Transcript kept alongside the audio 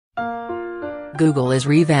Google is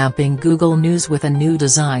revamping Google News with a new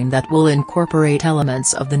design that will incorporate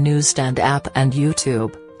elements of the Newsstand app and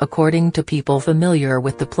YouTube, according to people familiar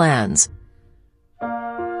with the plans.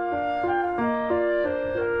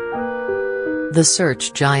 The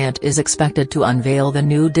search giant is expected to unveil the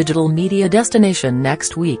new digital media destination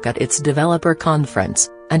next week at its developer conference,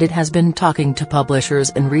 and it has been talking to publishers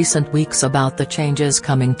in recent weeks about the changes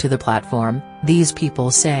coming to the platform, these people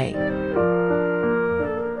say.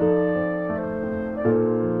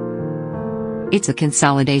 It's a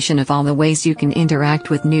consolidation of all the ways you can interact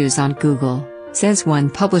with news on Google, says one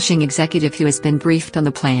publishing executive who has been briefed on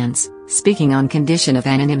the plans, speaking on condition of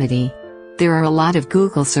anonymity. There are a lot of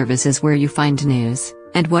Google services where you find news,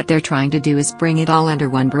 and what they're trying to do is bring it all under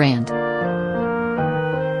one brand.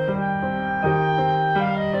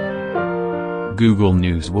 Google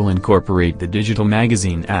News will incorporate the digital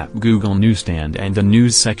magazine app Google Newsstand and the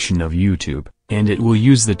news section of YouTube, and it will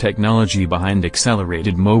use the technology behind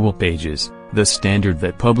accelerated mobile pages, the standard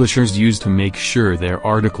that publishers use to make sure their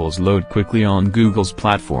articles load quickly on Google's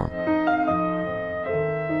platform.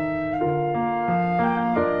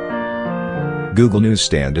 Google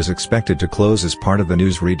Newsstand is expected to close as part of the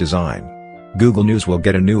news redesign. Google News will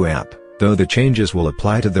get a new app, though the changes will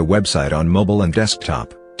apply to the website on mobile and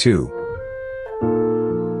desktop, too.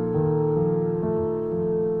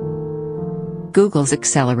 Google's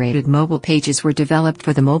accelerated mobile pages were developed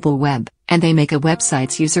for the mobile web, and they make a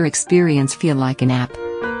website's user experience feel like an app.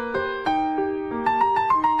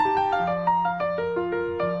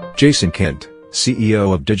 Jason Kent,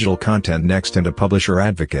 CEO of Digital Content Next and a publisher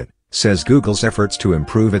advocate, says Google's efforts to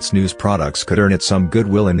improve its news products could earn it some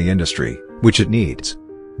goodwill in the industry, which it needs.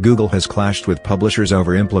 Google has clashed with publishers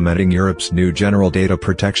over implementing Europe's new General Data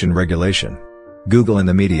Protection Regulation. Google and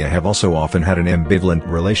the media have also often had an ambivalent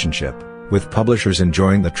relationship, with publishers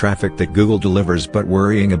enjoying the traffic that Google delivers but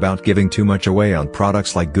worrying about giving too much away on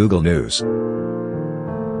products like Google News.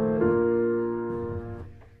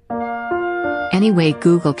 Any way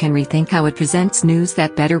Google can rethink how it presents news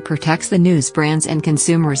that better protects the news brands and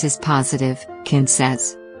consumers is positive, Kent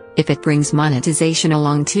says. If it brings monetization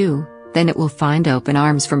along too, then it will find open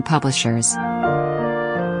arms from publishers.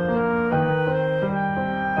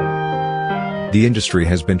 The industry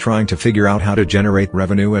has been trying to figure out how to generate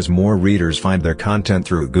revenue as more readers find their content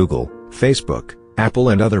through Google, Facebook, Apple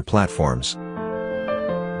and other platforms.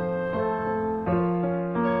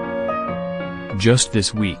 Just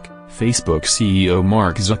this week, Facebook CEO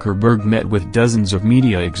Mark Zuckerberg met with dozens of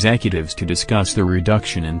media executives to discuss the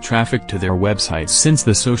reduction in traffic to their websites since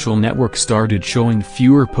the social network started showing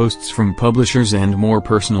fewer posts from publishers and more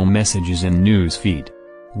personal messages in news feed.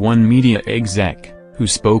 One media exec, who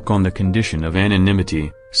spoke on the condition of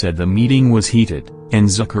anonymity, said the meeting was heated, and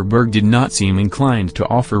Zuckerberg did not seem inclined to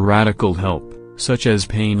offer radical help, such as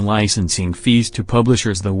paying licensing fees to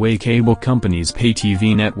publishers the way cable companies pay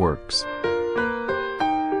TV networks.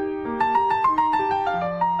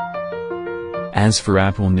 As for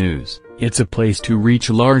Apple News, it's a place to reach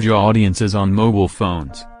large audiences on mobile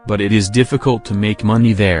phones, but it is difficult to make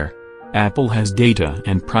money there. Apple has data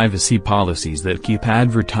and privacy policies that keep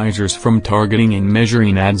advertisers from targeting and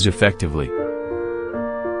measuring ads effectively.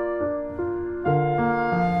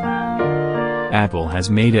 Apple has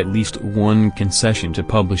made at least one concession to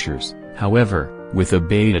publishers, however, with a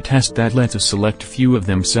beta test that lets a select few of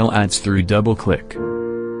them sell ads through DoubleClick.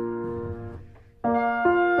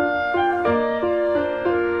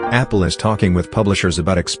 Apple is talking with publishers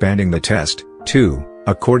about expanding the test, too,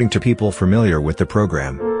 according to people familiar with the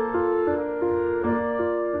program.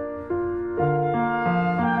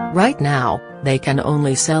 Right now, they can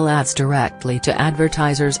only sell ads directly to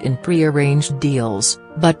advertisers in pre-arranged deals,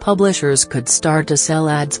 but publishers could start to sell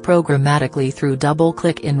ads programmatically through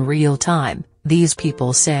DoubleClick in real time, these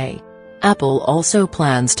people say. Apple also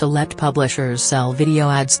plans to let publishers sell video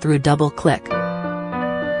ads through DoubleClick.